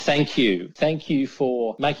thank you. Thank you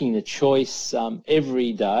for making the choice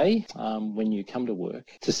every day when you come to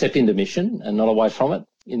work to step into mission and not away from it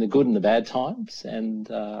in the good and the bad times.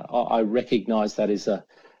 And I recognise that is a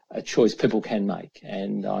choice people can make.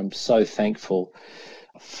 And I'm so thankful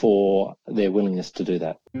for their willingness to do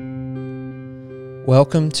that.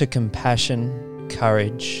 Welcome to Compassion,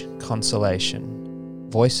 Courage, Consolation.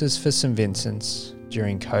 Voices for St Vincent's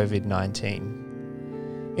during COVID-19.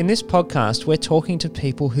 In this podcast, we're talking to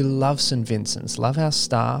people who love St Vincent's, love our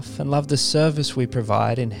staff, and love the service we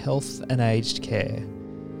provide in health and aged care.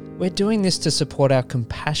 We're doing this to support our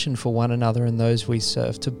compassion for one another and those we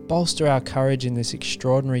serve, to bolster our courage in this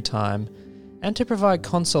extraordinary time, and to provide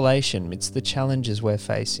consolation amidst the challenges we're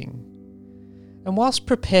facing. And whilst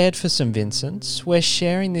prepared for St Vincent's, we're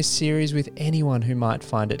sharing this series with anyone who might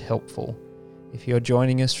find it helpful. If you're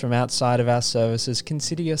joining us from outside of our services,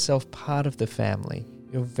 consider yourself part of the family.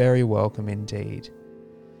 You're very welcome indeed.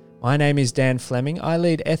 My name is Dan Fleming. I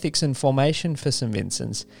lead Ethics and Formation for St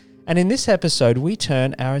Vincent's, and in this episode we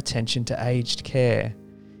turn our attention to aged care.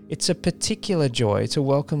 It's a particular joy to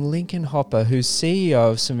welcome Lincoln Hopper, who's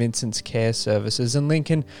CEO of St Vincent's Care Services. And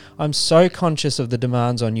Lincoln, I'm so conscious of the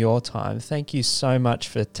demands on your time. Thank you so much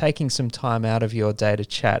for taking some time out of your day to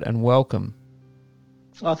chat, and welcome.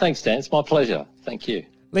 Oh, thanks, Dan. It's my pleasure. Thank you.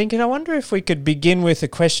 Lincoln, I wonder if we could begin with a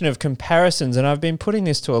question of comparisons, and I've been putting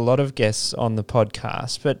this to a lot of guests on the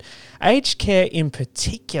podcast, but aged care in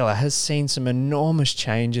particular has seen some enormous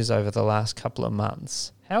changes over the last couple of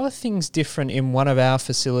months. How are things different in one of our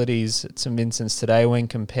facilities at St Vincent's today when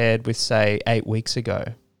compared with, say, 8 weeks ago?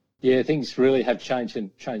 Yeah, things really have changed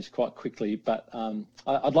and changed quite quickly, but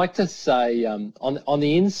I'd like to say on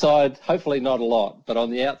the inside, hopefully not a lot, but on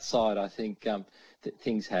the outside, I think that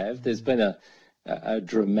things have. There's been a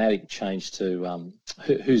dramatic change to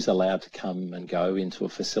who's allowed to come and go into a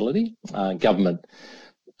facility. Government,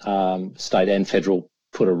 state and federal,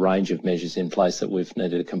 put a range of measures in place that we've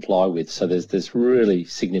needed to comply with. So there's really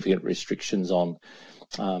significant restrictions on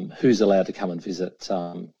who's allowed to come and visit,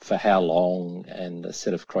 for how long, and a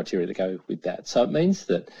set of criteria to go with that. So it means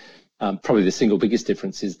that probably the single biggest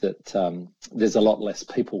difference is that there's a lot less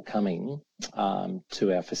people coming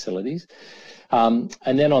to our facilities. And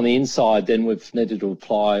then on the inside, then we've needed to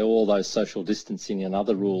apply all those social distancing and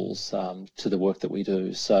other rules to the work that we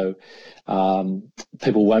do. So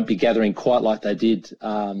people won't be gathering quite like they did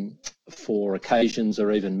for occasions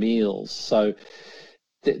or even meals. So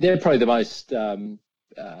they're probably the most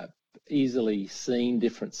easily seen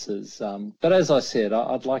differences. But as I said,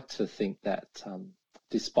 I'd like to think that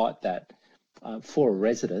despite that, for a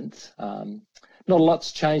resident, not a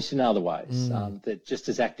lot's changed in other ways. They're just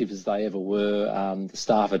as active as they ever were. The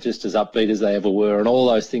staff are just as upbeat as they ever were, and all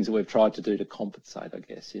those things that we've tried to do to compensate, I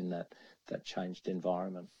guess, in that changed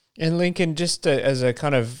environment. And Lincoln, just as a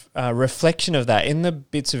kind of reflection of that, in the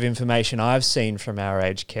bits of information I've seen from our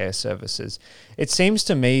aged care services, it seems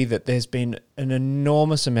to me that there's been an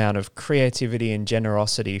enormous amount of creativity and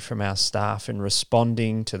generosity from our staff in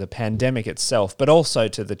responding to the pandemic itself, but also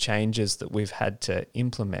to the changes that we've had to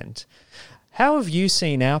implement. How have you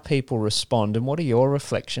seen our people respond, and what are your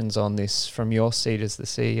reflections on this from your seat as the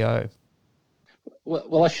CEO?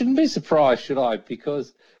 Well, I shouldn't be surprised, should I?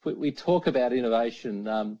 Because we talk about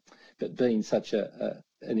innovation, but being such an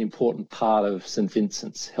important part of St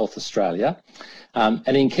Vincent's Health Australia.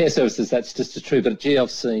 And in care services, that's just as true. But gee,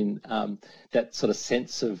 I've seen that sort of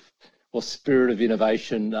sense of, or spirit of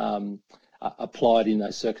innovation applied in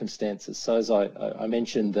those circumstances. So as I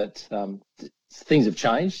mentioned that things have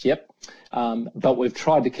changed, yep. But we've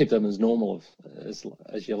tried to keep them as normal as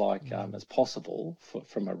you like, as possible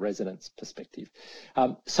from a resident's perspective.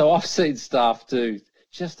 So I've seen staff do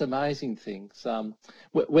just amazing things,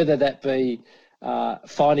 whether that be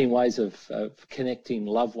finding ways of connecting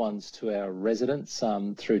loved ones to our residents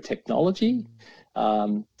through technology,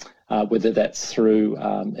 whether that's through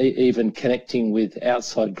even connecting with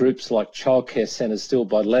outside groups like childcare centres still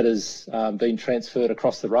by letters being transferred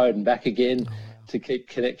across the road and back again to keep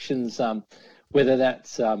connections, whether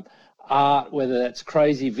that's art, whether that's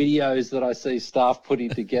crazy videos that I see staff putting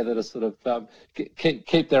together to sort of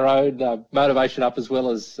keep their own motivation up, as well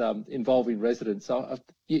as involving residents. So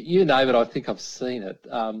you name it, I think I've seen it.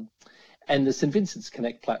 And the St Vincent's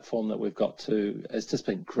Connect platform that we've got too has just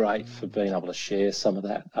been great for being able to share some of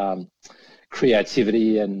that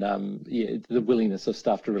creativity and the willingness of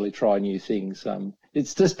staff to really try new things.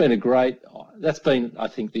 It's just been that's been, I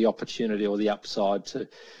think, the opportunity or the upside to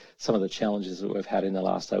some of the challenges that we've had in the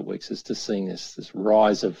last 8 weeks, is to seeing this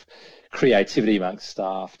rise of creativity amongst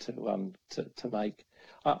staff to make.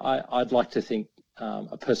 I'd like to think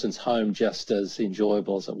a person's home just as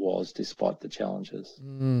enjoyable as it was, despite the challenges.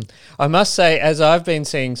 I must say, as I've been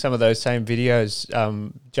seeing some of those same videos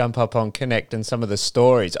jump up on Connect and some of the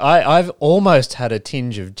stories, I've almost had a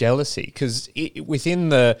tinge of jealousy, because within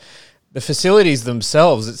the facilities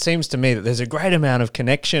themselves, it seems to me that there's a great amount of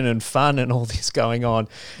connection and fun and all this going on.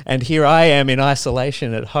 And here I am in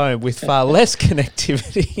isolation at home with far less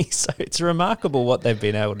connectivity. So it's remarkable what they've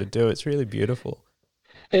been able to do. It's really beautiful.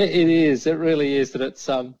 It is. It really is. That it's.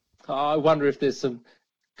 I wonder if there's some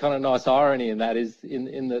kind of nice irony in that. Is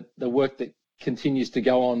in the work that continues to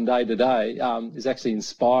go on day to day is actually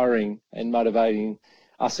inspiring and motivating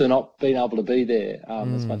us who are not being able to be there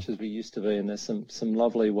as much as we used to be. And there's some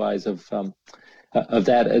lovely ways of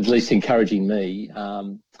that, at least encouraging me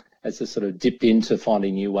as to sort of dip into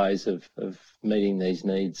finding new ways of meeting these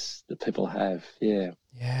needs that people have. Yeah.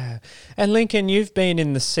 Yeah. And Lincoln, you've been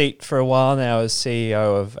in the seat for a while now as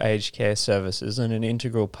CEO of Aged Care Services and an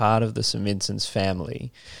integral part of the St Vincent's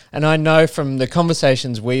family. And I know from the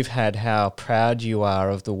conversations we've had how proud you are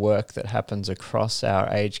of the work that happens across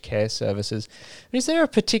our aged care services. Is there a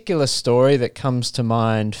particular story that comes to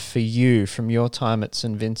mind for you from your time at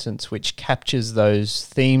St Vincent's which captures those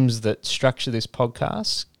themes that structure this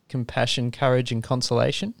podcast: compassion, courage and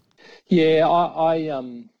consolation? Yeah,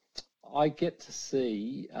 I get to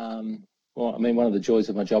see, one of the joys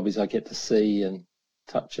of my job is I get to see and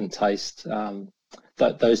touch and taste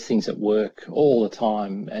those things at work all the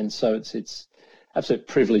time. And so it's absolute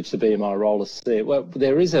privilege to be in my role to see it. Well,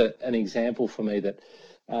 there is an example for me that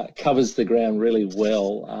covers the ground really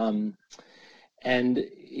well. And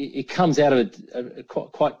it comes out of a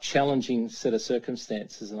quite challenging set of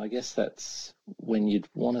circumstances. And I guess that's when you'd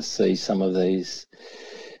want to see some of these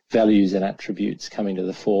values and attributes coming to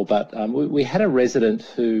the fore. But we had a resident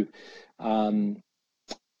who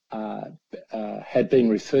had been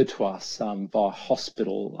referred to us by a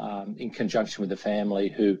hospital in conjunction with the family,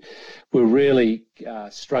 who were really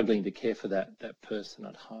struggling to care for that person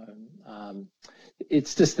at home.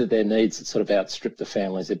 It's just that their needs had sort of outstripped the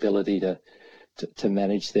family's ability to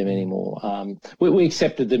manage them anymore. We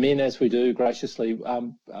accepted them in, as we do graciously.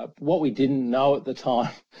 What we didn't know at the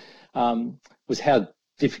time was how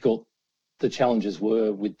difficult the challenges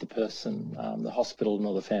were with the person. The hospital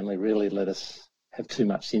nor the family really let us have too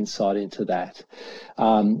much insight into that.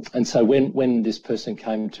 And so when this person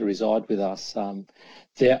came to reside with us,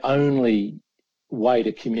 their only way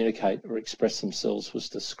to communicate or express themselves was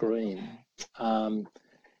to scream. And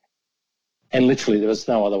literally there was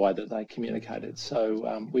no other way that they communicated.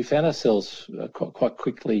 So we found ourselves quite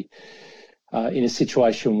quickly in a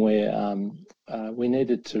situation where we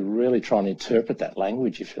needed to really try and interpret that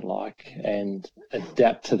language, if you like, and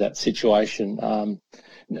adapt to that situation.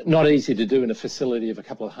 Not easy to do in a facility of a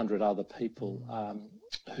couple of hundred other people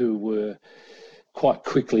who were quite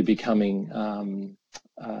quickly becoming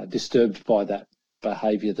disturbed by that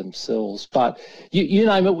behaviour themselves. But you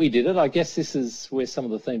name it, we did it. I guess this is where some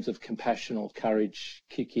of the themes of compassion or courage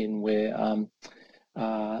kick in, where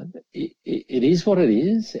it is what it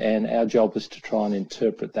is, and our job was to try and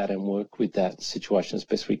interpret that and work with that situation as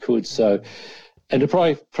best we could. So, and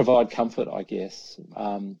to provide comfort, I guess.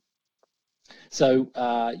 So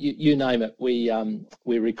you name it. We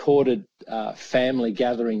recorded family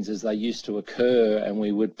gatherings as they used to occur, and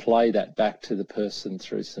we would play that back to the person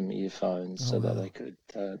through some earphones so that they could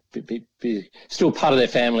be still part of their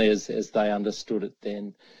family as they understood it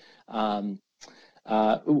then.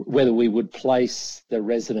 Whether we would place the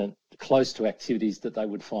resident close to activities that they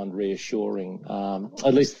would find reassuring.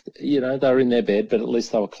 At least, they were in their bed, but at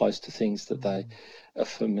least they were close to things that they are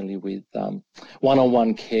familiar with.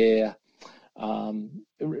 One-on-one care.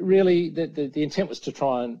 Really, the intent was to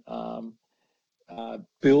try and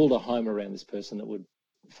build a home around this person that would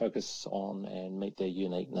focus on and meet their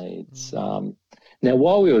unique needs. Now,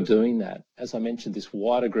 while we were doing that, as I mentioned, this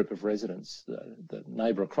wider group of residents, the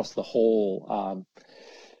neighbour across the hall,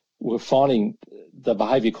 were finding the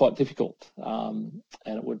behaviour quite difficult, and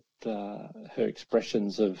it would her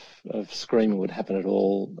expressions of screaming would happen at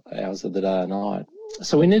all hours of the day and night.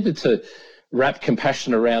 So we needed to wrap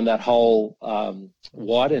compassion around that whole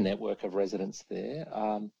wider network of residents there.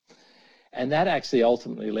 And that actually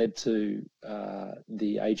ultimately led to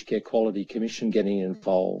the Aged Care Quality Commission getting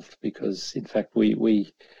involved, because, in fact,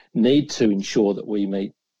 we need to ensure that we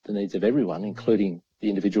meet the needs of everyone, including the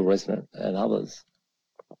individual resident and others.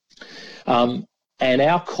 And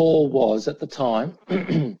our call was, at the time,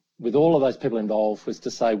 with all of those people involved, was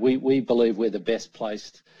to say we believe we're the best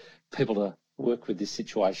placed people to work with this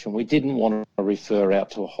situation. We didn't want to refer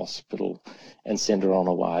out to a hospital and send her on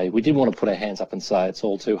her way. We didn't want to put our hands up and say it's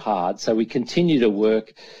all too hard. So we continue to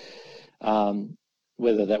work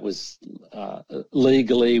whether that was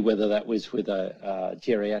legally, whether that was with a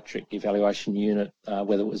geriatric evaluation unit,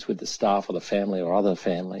 whether it was with the staff or the family or other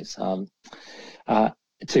families,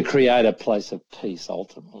 to create a place of peace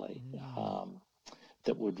ultimately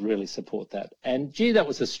that would really support that. And gee, that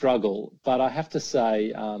was a struggle, but I have to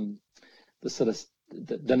say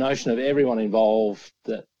the notion of everyone involved,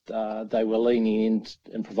 that they were leaning in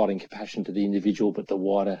and providing compassion to the individual, but the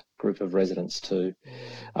wider group of residents too.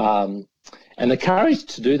 And the courage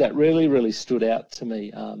to do that really, really stood out to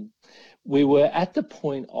me. We were at the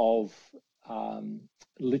point of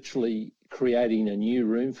literally creating a new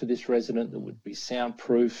room for this resident that would be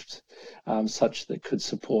soundproofed, such that could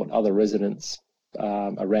support other residents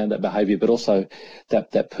around that behaviour, but also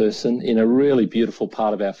that person in a really beautiful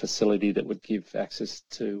part of our facility that would give access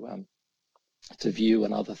to view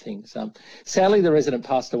and other things. Sadly, the resident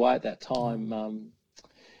passed away at that time,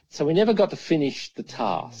 so we never got to finish the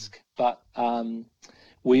task, but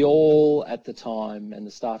we all at the time, and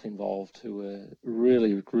the staff involved who were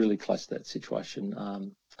really, really close to that situation,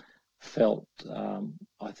 felt,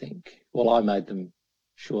 I think, well, I made them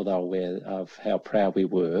sure they were aware of how proud we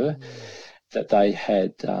were that they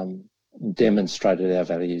had demonstrated our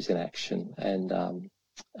values in action and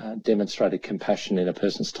demonstrated compassion in a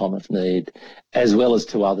person's time of need, as well as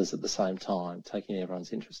to others at the same time, taking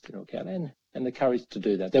everyone's interest into account and the courage to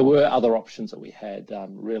do that. There were other options that we had,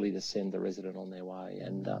 really to send the resident on their way,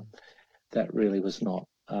 and that really was not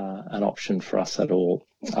an option for us at all.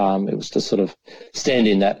 It was to sort of stand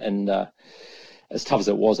in that, and as tough as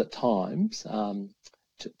it was at times,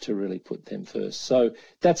 to really put them first. So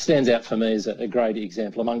that stands out for me as a great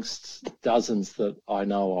example amongst dozens that I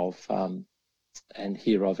know of and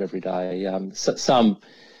hear of every day. Some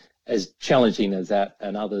as challenging as that,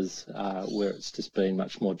 and others where it's just been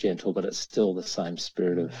much more gentle, but it's still the same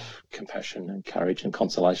spirit of compassion and courage and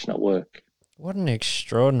consolation at work. What an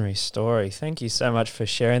extraordinary story. Thank you so much for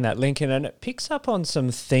sharing that, Lincoln. And it picks up on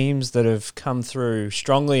some themes that have come through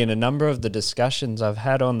strongly in a number of the discussions I've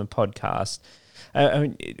had on the podcast. I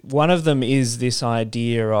mean, one of them is this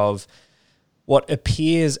idea of what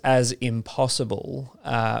appears as impossible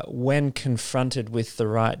when confronted with the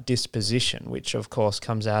right disposition, which of course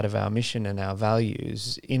comes out of our mission and our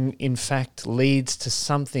values, in fact leads to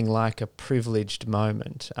something like a privileged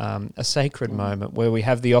moment, a sacred moment where we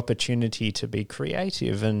have the opportunity to be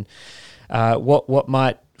creative and what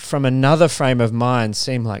might from another frame of mind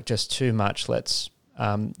seem like just too much. Let's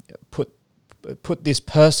put this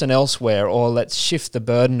person elsewhere, or let's shift the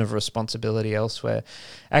burden of responsibility elsewhere,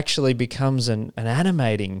 actually becomes an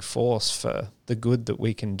animating force for the good that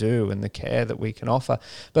we can do and the care that we can offer.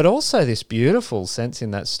 But also this beautiful sense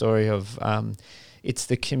in that story of it's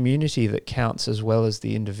the community that counts as well as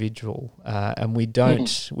the individual, and we don't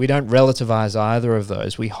relativize either of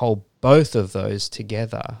those. We hold both of those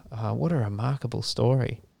together. What a remarkable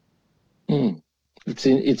story.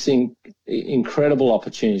 It's incredible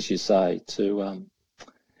opportunities, you say, to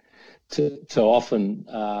often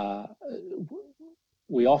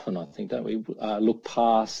we often, I think, don't we, look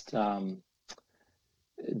past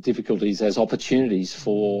difficulties as opportunities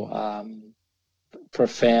for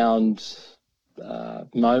profound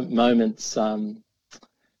moments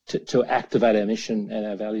to activate our mission and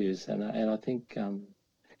our values, and I think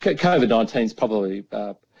COVID-19 is probably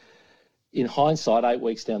in hindsight, 8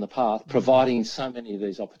 weeks down the path, providing so many of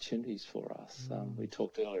these opportunities for us. We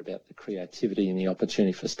talked earlier about the creativity and the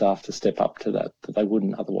opportunity for staff to step up to that they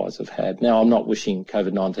wouldn't otherwise have had. Now, I'm not wishing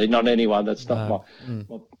COVID-19 on anyone. That's not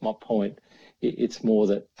my point. It's more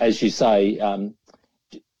that, as you say,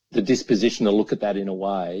 the disposition to look at that in a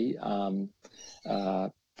way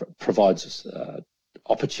provides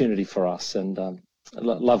opportunity for us, and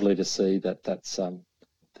lovely to see that's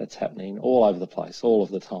happening all over the place, all of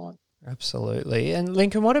the time. Absolutely. And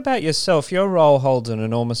Lincoln, what about yourself? Your role holds an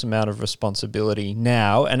enormous amount of responsibility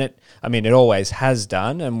now, and it always has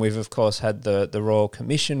done, and we've of course had the Royal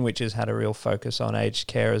Commission, which has had a real focus on aged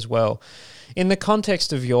care as well. In the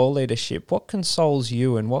context of your leadership, what consoles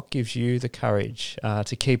you and what gives you the courage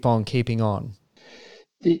to keep on keeping on?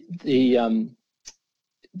 The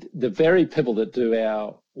very people that do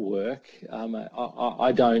our work,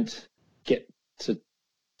 I don't get to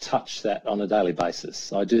touch that on a daily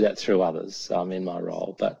basis. I do that through others in my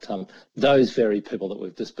role, but those very people that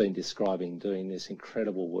we've just been describing doing this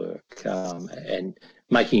incredible work and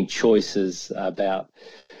making choices about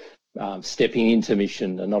stepping into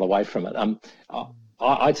mission and not away from it,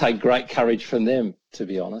 I take great courage from them, to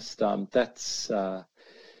be honest. That's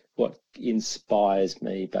what inspires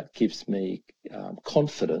me, but gives me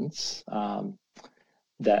confidence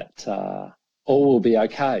that all will be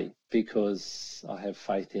okay, because I have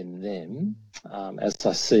faith in them as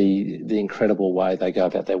I see the incredible way they go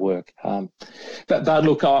about their work. But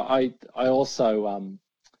look, I also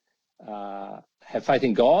have faith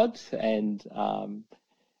in God, and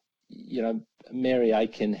Mary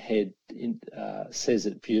Aikenhead says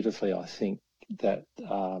it beautifully. I think that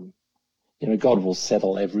God will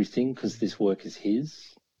settle everything because this work is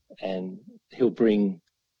His, and He'll bring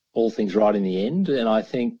all things right in the end. And I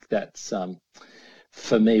think that's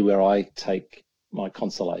for me where I take my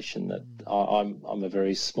consolation, that I'm a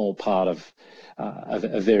very small part of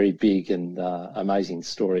a very big and amazing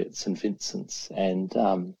story at St Vincent's, and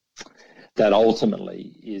that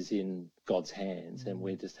ultimately is in God's hands, and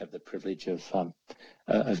we just have the privilege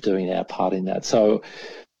of doing our part in that. So,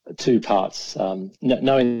 two parts: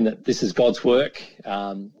 knowing that this is God's work,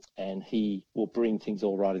 and He will bring things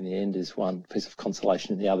all right in the end, is one piece of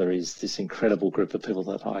consolation, and the other is this incredible group of people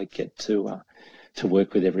that I get to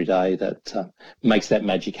work with every day that makes that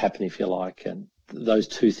magic happen, if you like. And those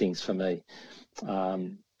two things for me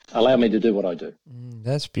allow me to do what I do.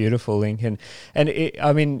 That's beautiful, Lincoln. And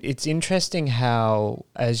it's interesting how,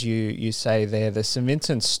 as you say there, the St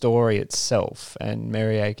Vincent story itself and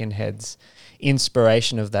Mary Aikenhead's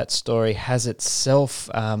inspiration of that story has itself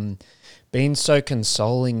been so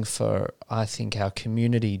consoling for, I think, our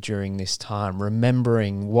community during this time,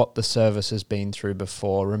 remembering what the service has been through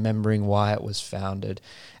before, remembering why it was founded,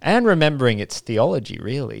 and remembering its theology,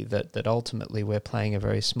 really, that ultimately we're playing a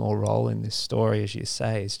very small role in this story, as you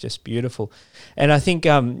say, is just beautiful. And I think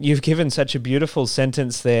you've given such a beautiful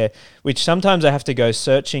sentence there, which sometimes I have to go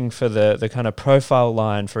searching for the kind of profile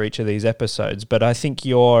line for each of these episodes, but I think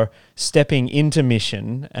your stepping into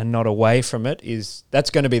mission and not away from it that's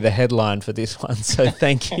going to be the headline for this one. So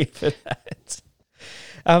thank you for that.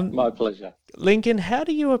 My pleasure. Lincoln, how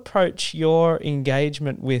do you approach your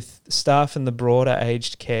engagement with staff in the broader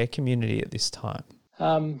aged care community at this time?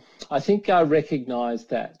 I think I recognise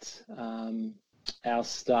that our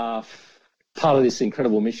staff, part of this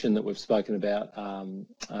incredible mission that we've spoken about,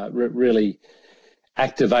 really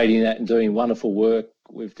activating that and doing wonderful work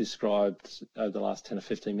we've described over the last 10 or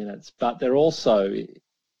 15 minutes, but they're also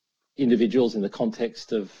individuals in the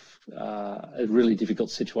context of a really difficult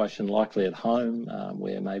situation, likely at home,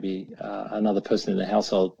 where maybe another person in the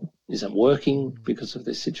household isn't working because of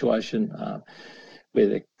this situation,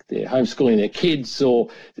 where they're homeschooling their kids, or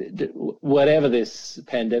whatever this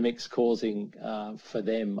pandemic's causing for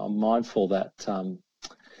them. I'm mindful that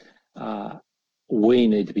we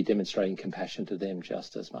need to be demonstrating compassion to them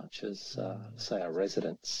just as much as, say, our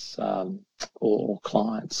residents or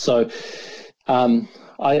clients. So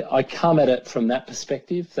I come at it from that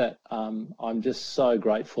perspective, that I'm just so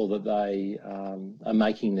grateful that they are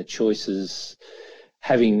making the choices,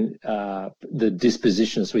 having the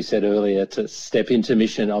disposition, as we said earlier, to step into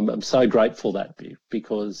mission. I'm so grateful that,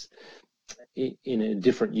 because in a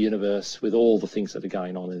different universe, with all the things that are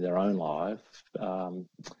going on in their own life,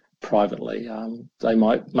 privately, they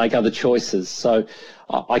might make other choices. So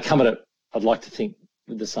I come at it, I'd like to think,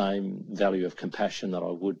 with the same value of compassion that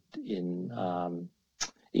I would in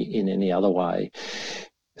any other way.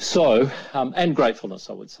 So, and gratefulness,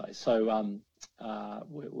 I would say. So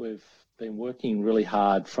we've been working really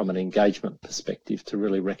hard from an engagement perspective to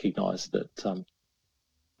really recognise that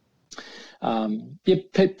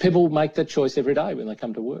people make that choice every day when they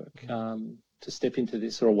come to work, to step into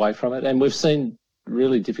this or away from it. And we've seen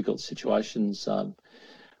really difficult situations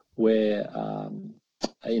where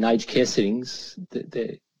in aged care settings,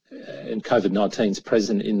 and COVID-19 is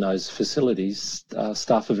present in those facilities,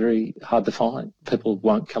 staff are very hard to find. People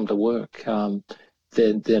won't come to work.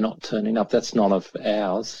 They're not turning up. That's none of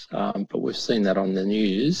ours, but we've seen that on the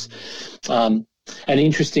news. And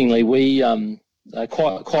interestingly, we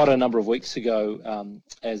quite a number of weeks ago,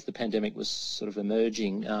 as the pandemic was sort of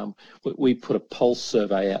emerging, we put a pulse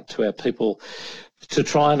survey out to our people to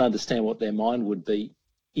try and understand what their mind would be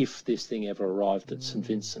if this thing ever arrived at St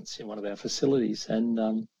Vincent's in one of our facilities. And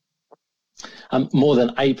more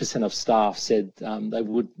than 80% of staff said they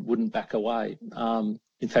wouldn't back away.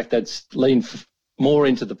 In fact, they'd lean more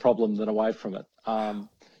into the problem than away from it.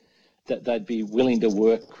 That they'd be willing to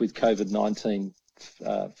work with COVID-19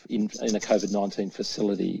 in a COVID-19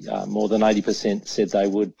 facility. More than 80% said they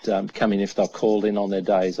would come in if they're called in on their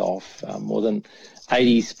days off. More than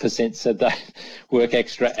 80% said they'd work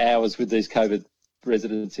extra hours with these COVID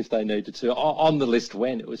residents if they needed to. On the list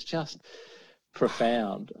went. It was just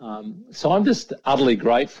profound. So I'm just utterly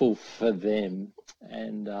grateful for them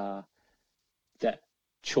and that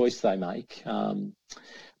choice they make.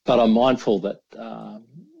 But I'm mindful that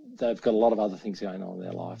they've got a lot of other things going on in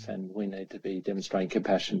their life, and we need to be demonstrating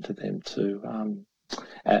compassion to them too.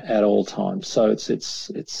 at all times. So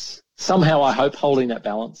it's somehow, I hope, holding that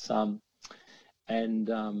balance. I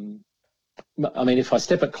mean, if I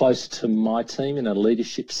step it closer to my team in a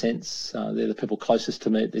leadership sense, they're the people closest to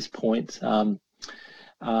me at this point.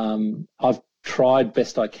 I've tried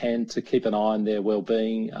best I can to keep an eye on their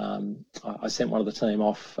well-being. I sent one of the team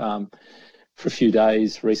off for a few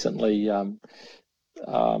days recently,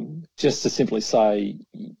 just to simply say,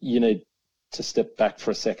 you need to step back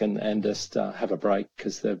for a second and just have a break,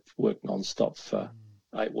 because they've worked non-stop for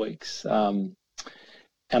 8 weeks.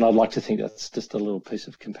 And I'd like to think that's just a little piece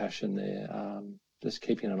of compassion there, just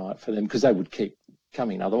keeping an eye out for them, because they would keep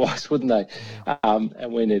coming otherwise, wouldn't they? Yeah.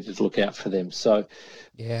 And we needed to look out for them. So,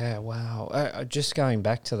 yeah, wow. Just going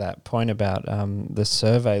back to that point about the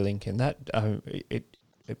survey, Lincoln, that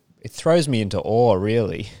it throws me into awe,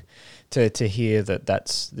 really, to hear that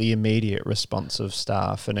that's the immediate response of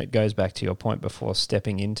staff, and it goes back to your point before,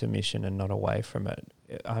 stepping into mission and not away from it.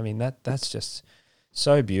 I mean, that's just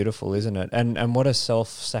so beautiful, isn't it? And what a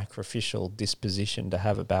self-sacrificial disposition to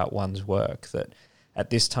have about one's work, that at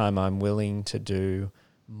this time I'm willing to do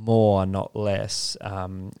more, not less,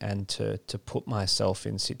 and to put myself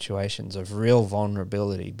in situations of real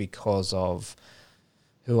vulnerability because of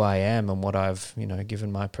who I am and what I've,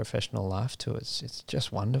 given my professional life to. It's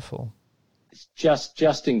just wonderful. It's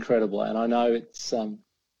just incredible. And I know it's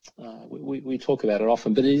we talk about it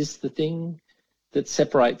often, but it is the thing that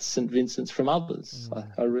separates St. Vincent's from others.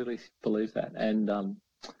 I really believe that. And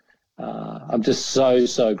I'm just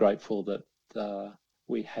so grateful that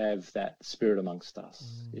we have that spirit amongst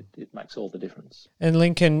us. It makes all the difference. And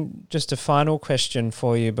Lincoln, just a final question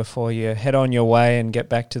for you before you head on your way and get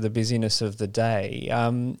back to the busyness of the day.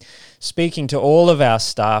 Speaking to all of our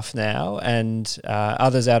staff now and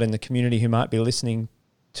others out in the community who might be listening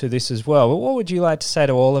to this as well, what would you like to say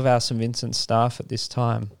to all of our St. Vincent staff at this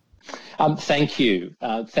time? Thank you.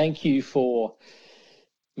 Thank you for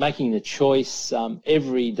making the choice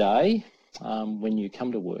every day when you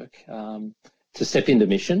come to work to step into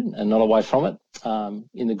mission and not away from it,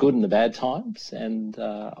 in the good and the bad times. And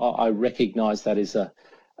I recognise that is a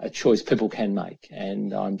choice people can make.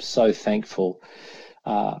 And I'm so thankful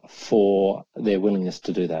for their willingness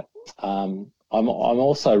to do that. I'm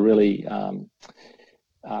also really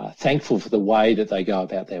thankful for the way that they go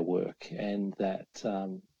about their work, and that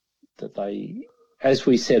they, as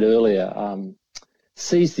we said earlier,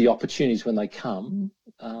 seize the opportunities when they come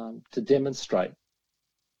to demonstrate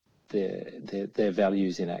their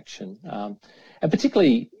values in action, and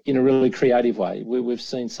particularly in a really creative way. We've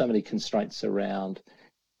seen so many constraints around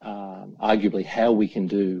arguably how we can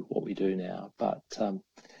do what we do now, but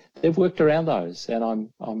they've worked around those, and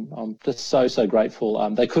I'm just so grateful.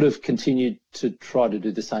 They could have continued to try to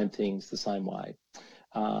do the same things the same way,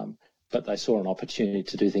 but they saw an opportunity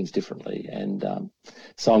to do things differently, and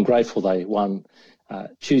so I'm grateful they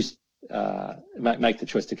make the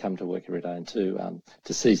choice to come to work every day, and to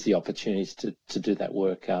seize the opportunities to do that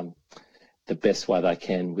work the best way they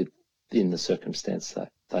can within the circumstance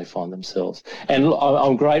that they find themselves. And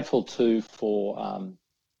I'm grateful too for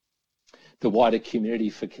the wider community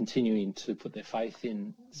for continuing to put their faith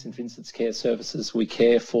in St. Vincent's Care Services. We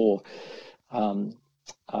care for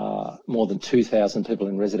more than 2,000 people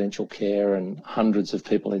in residential care and hundreds of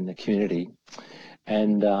people in the community,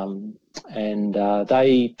 and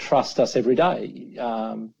they trust us every day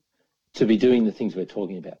to be doing the things we're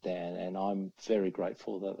talking about, Dan. And I'm very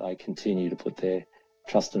grateful that they continue to put their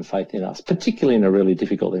trust and faith in us, particularly in a really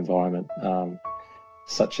difficult environment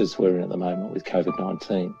such as we're in at the moment with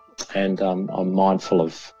COVID-19. And I'm mindful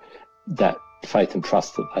of that faith and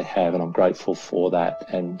trust that they have, and I'm grateful for that.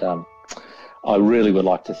 And I really would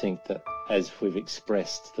like to think that, as we've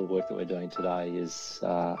expressed, the work that we're doing today is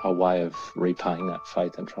a way of repaying that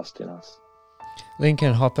faith and trust in us.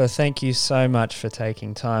 Lincoln Hopper, thank you so much for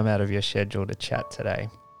taking time out of your schedule to chat today.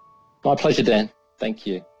 My pleasure, Dan. Thank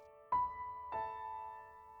you.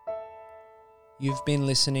 You've been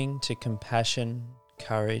listening to Compassion,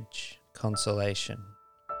 Courage, Consolation.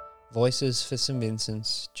 Voices for St.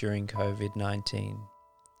 Vincent's during COVID-19.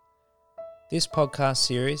 This podcast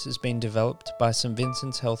series has been developed by St.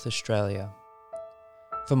 Vincent's Health Australia.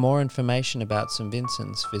 For more information about St.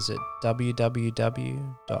 Vincent's, visit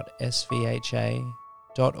www.svha.org.au.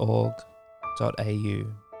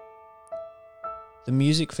 The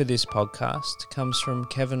music for this podcast comes from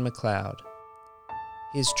Kevin MacLeod.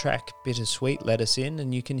 His track Bittersweet let us in,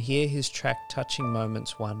 and you can hear his track Touching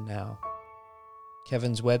Moments 1 now.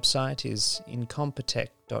 Kevin's website is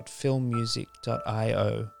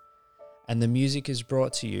incompetech.filmmusic.io, and the music is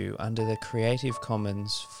brought to you under the Creative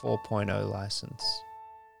Commons 4.0 license.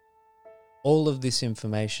 All of this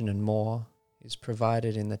information and more is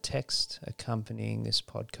provided in the text accompanying this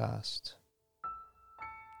podcast.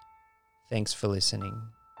 Thanks for listening.